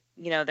like,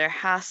 there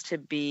has to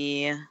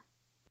be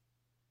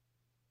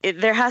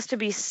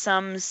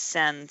some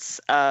sense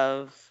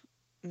of,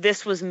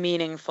 this was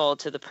meaningful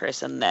to the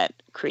person that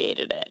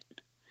created it,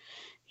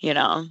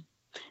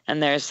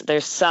 and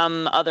there's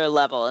some other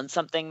level and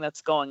something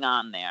that's going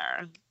on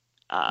there.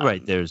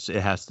 Right. It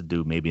has to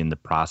do maybe in the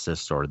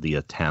process or the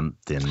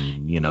attempt,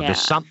 and Yeah.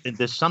 there's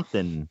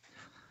something.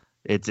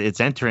 It's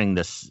entering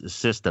this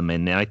system,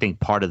 and I think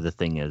part of the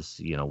thing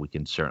is, we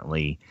can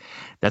certainly,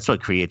 that's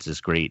what creates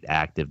this great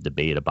active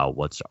debate about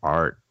what's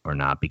art or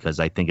not, because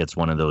I think it's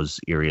one of those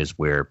areas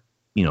where,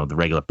 the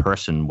regular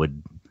person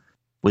would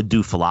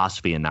do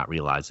philosophy and not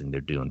realizing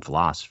they're doing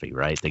philosophy,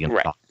 right? They can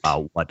Right. talk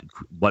about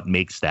what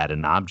makes that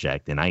an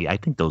object, and I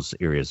think those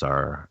areas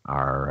are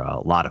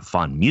a lot of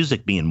fun.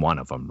 Music being one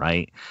of them,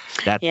 right?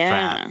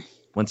 Yeah.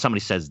 When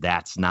somebody says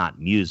that's not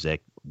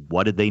music,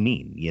 what did they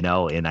mean?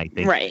 And I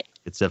think Right.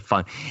 it's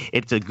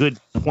a good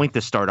point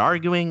to start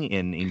arguing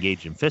and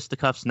engage in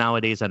fisticuffs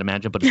nowadays, I'd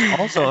imagine, but it's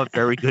also a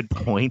very good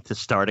point to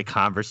start a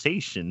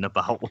conversation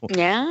about,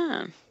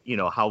 Yeah.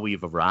 how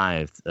we've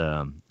arrived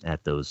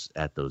at those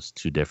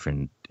two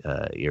different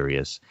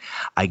areas.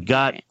 I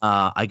got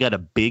a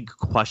big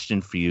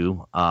question for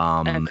you.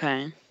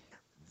 Okay.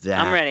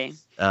 I'm ready.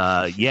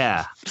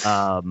 Yeah.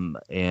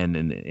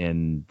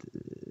 And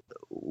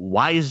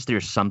why is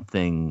there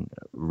something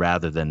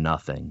rather than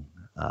nothing?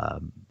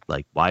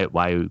 Like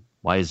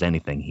why is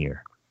anything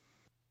here?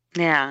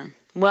 Yeah.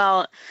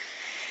 Well,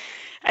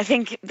 I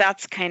think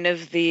that's kind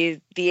of the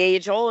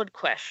age-old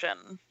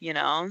question,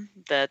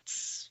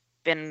 that's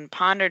been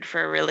pondered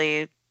for a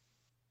really,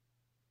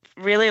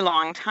 really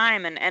long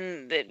time.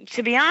 And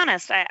to be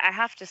honest, I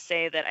have to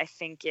say that I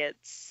think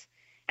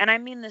and I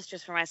mean this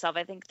just for myself,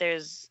 I think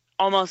there's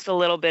almost a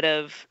little bit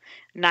of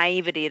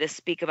naivety to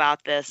speak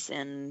about this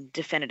in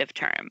definitive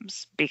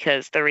terms,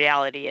 because the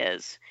reality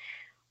is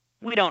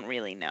we don't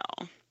really know.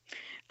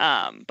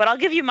 But I'll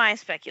give you my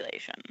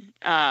speculation.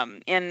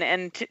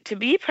 And to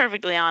be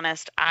perfectly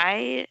honest,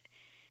 I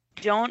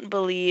don't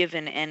believe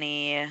in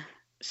any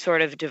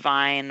sort of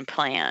divine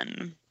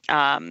plan.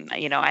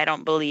 I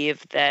don't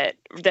believe that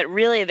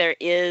really there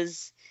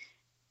is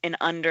an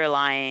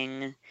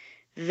underlying,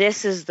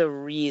 this is the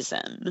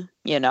reason,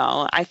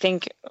 I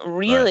think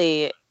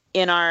really Right.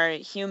 in our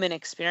human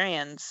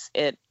experience,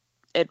 it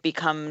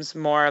becomes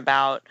more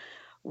about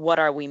what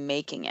are we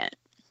making it,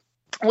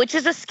 which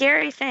is a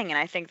scary thing. And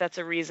I think that's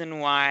a reason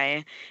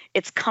why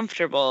it's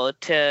comfortable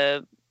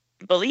to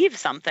believe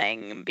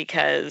something,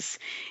 because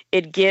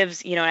it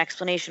gives, an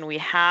explanation. We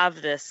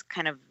have this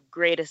kind of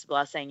greatest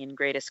blessing and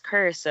greatest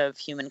curse of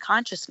human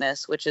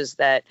consciousness, which is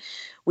that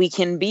we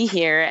can be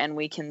here and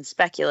we can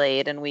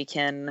speculate and we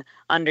can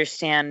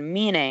understand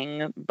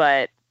meaning,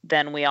 but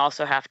then we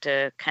also have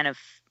to kind of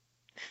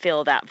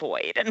fill that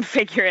void and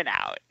figure it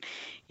out,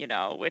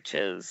 which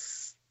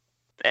is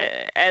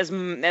as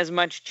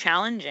much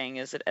challenging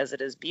as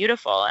it is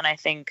beautiful. And I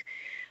think,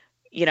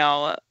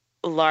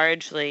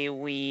 largely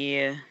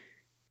we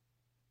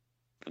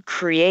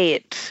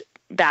create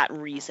that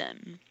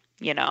reason.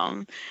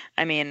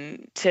 I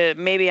mean,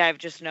 maybe I've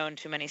just known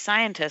too many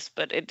scientists,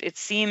 but it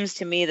seems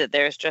to me that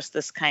there's just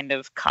this kind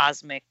of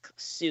cosmic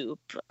soup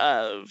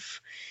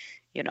of,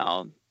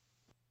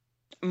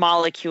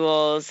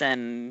 molecules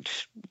and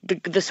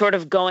the sort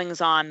of goings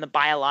on, the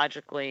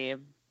biologically,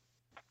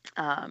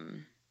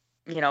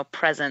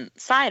 present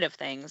side of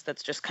things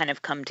that's just kind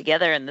of come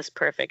together in this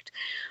perfect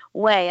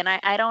way. And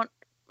I don't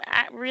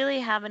really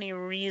have any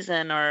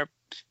reason or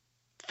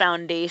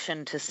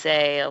foundation to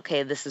say,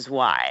 okay, this is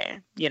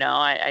why.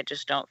 I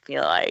just don't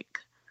feel like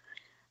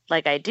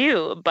I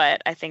do,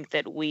 but I think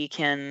that we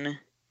can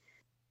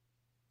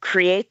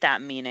create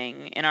that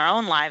meaning in our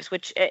own lives,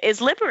 which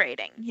is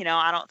liberating.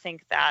 I don't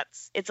think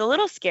it's a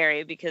little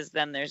scary because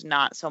then there's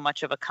not so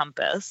much of a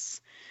compass,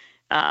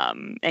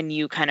 and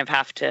you kind of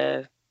have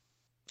to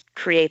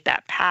create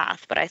that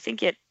path. But I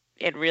think it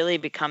really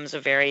becomes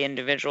a very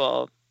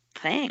individual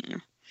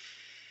thing.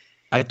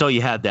 I thought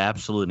you had the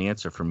absolute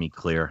answer for me,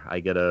 Claire.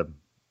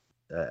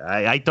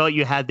 I thought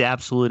you had the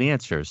absolute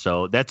answer,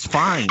 so that's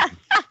fine.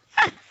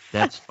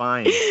 That's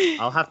fine.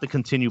 I'll have to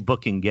continue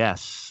booking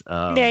guests.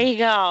 There you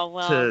go.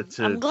 Well,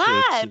 I'm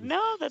glad.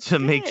 That's to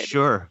good. make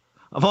sure.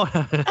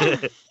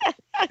 Believe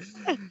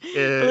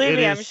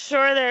me, I'm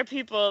sure there are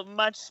people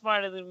much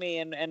smarter than me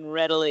and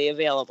readily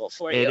available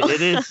for you.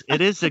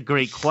 It is a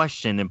great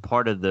question, and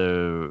part of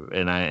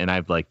and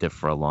I've liked it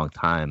for a long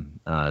time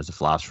as a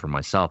philosopher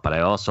myself, but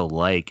I also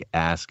like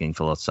asking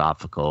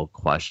philosophical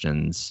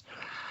questions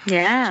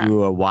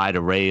to a wide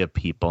array of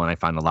people, and I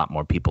find a lot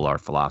more people are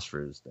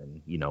philosophers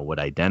than would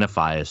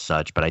identify as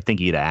such. But I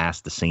think you'd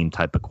ask the same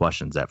type of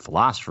questions that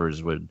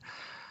philosophers would,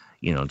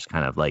 just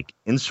kind of like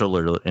in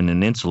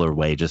an insular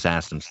way, just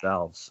ask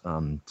themselves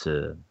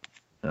to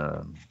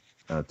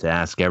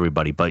ask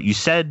everybody. But you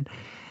said,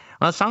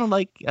 it sounded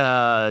like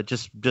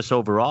just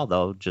overall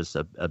though, just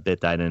a bit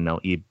that I didn't know.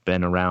 You've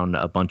been around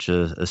a bunch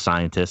of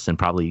scientists and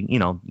probably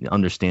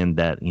understand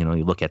that you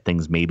look at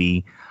things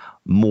maybe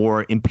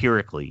more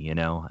empirically,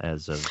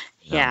 as a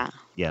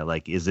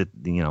like is it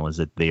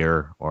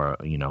there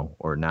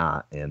or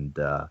not, and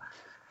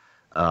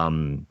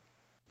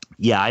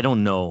I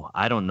don't know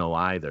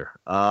either,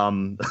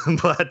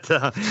 but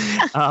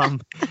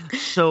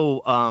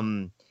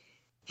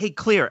hey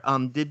Claire,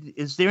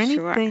 is there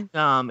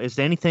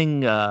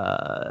anything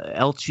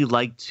else you'd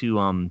like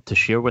to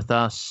share with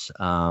us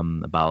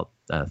about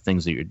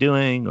things that you're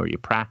doing or your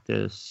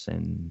practice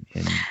and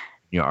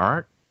your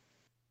art?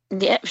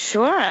 Yeah,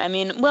 sure. I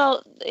mean,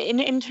 well,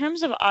 in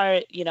terms of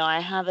art,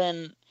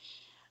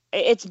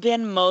 it's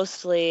been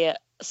mostly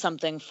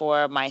something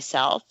for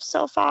myself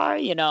so far.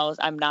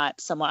 I'm not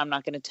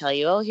going to tell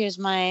you, oh, here's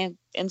my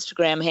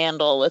Instagram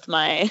handle with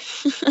my,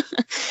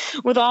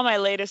 with all my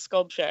latest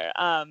sculpture.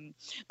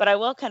 But I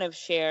will kind of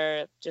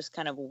share just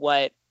kind of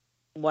what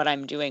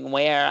I'm doing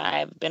where.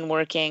 I've been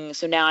working.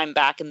 So now I'm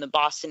back in the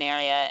Boston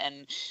area,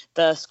 and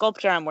the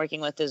sculptor I'm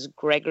working with is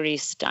Gregory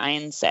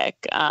Steinsick.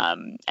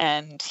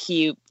 And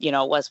he,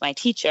 was my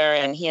teacher,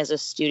 and he has a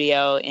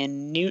studio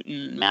in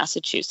Newton,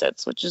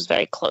 Massachusetts, which is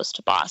very close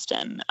to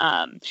Boston.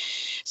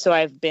 So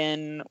I've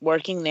been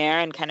working there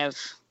and kind of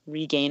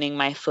regaining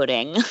my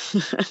footing.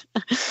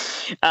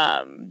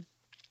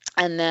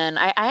 And then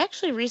I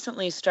actually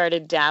recently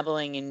started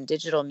dabbling in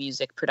digital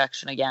music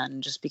production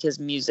again, just because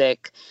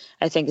music,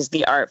 I think, is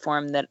the art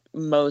form that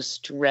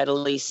most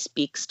readily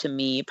speaks to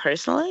me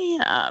personally.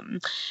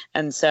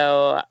 And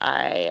so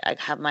I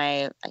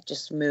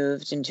just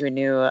moved into a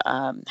new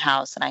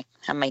house, and I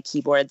have my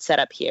keyboard set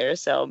up here.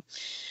 So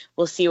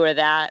we'll see where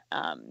that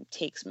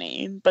takes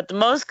me. But the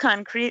most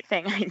concrete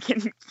thing I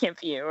can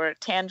give you, or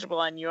tangible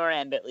on your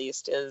end at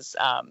least, is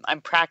I'm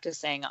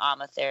practicing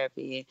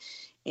aromatherapy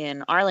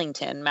in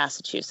Arlington,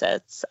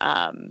 Massachusetts.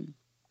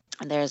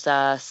 There's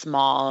a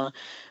small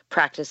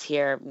practice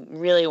here,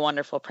 really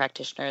wonderful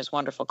practitioners,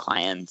 wonderful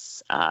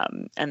clients.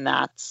 And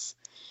that's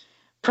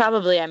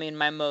probably,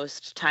 my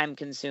most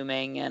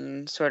time-consuming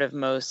and sort of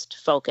most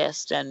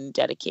focused and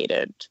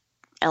dedicated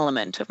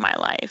element of my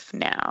life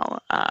now,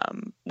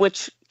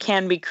 which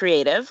can be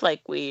creative,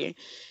 like we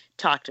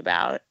talked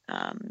about.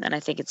 And I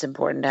think it's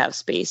important to have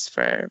space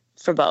for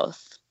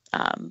both.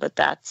 But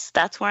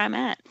that's where I'm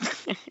at.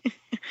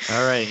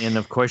 All right. And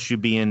of course, you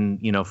being,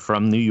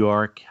 from New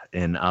York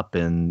and up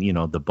in,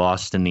 the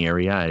Boston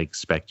area, I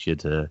expect you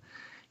to,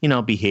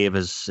 behave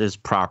as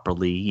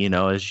properly,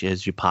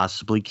 as you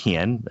possibly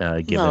can,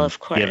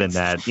 given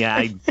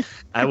that.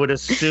 I would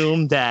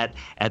assume that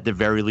at the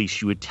very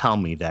least you would tell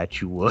me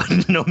that you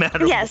would, no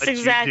matter what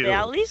exactly. you do.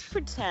 At least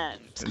pretend.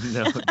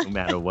 no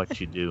matter what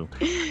you do.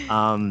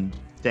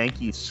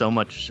 Thank you so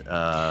much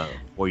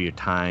for your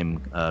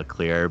time,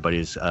 Claire.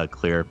 Everybody's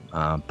Claire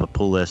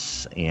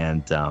Papoulis,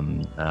 and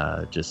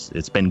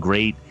it's been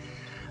great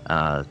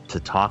to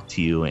talk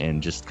to you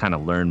and just kind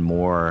of learn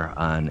more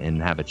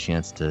and have a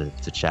chance to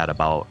chat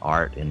about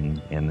art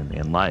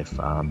and life.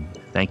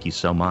 Thank you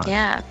so much.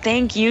 Yeah,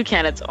 thank you,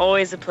 Ken. It's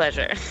always a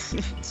pleasure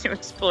to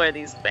explore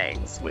these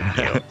things with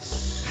you.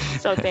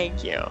 So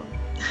thank you.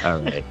 All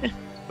right.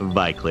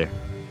 Bye, Claire.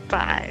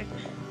 Bye.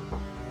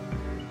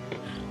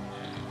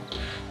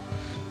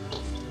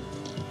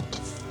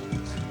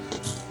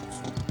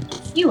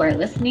 You are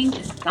listening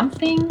to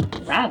Something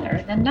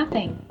Rather Than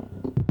Nothing.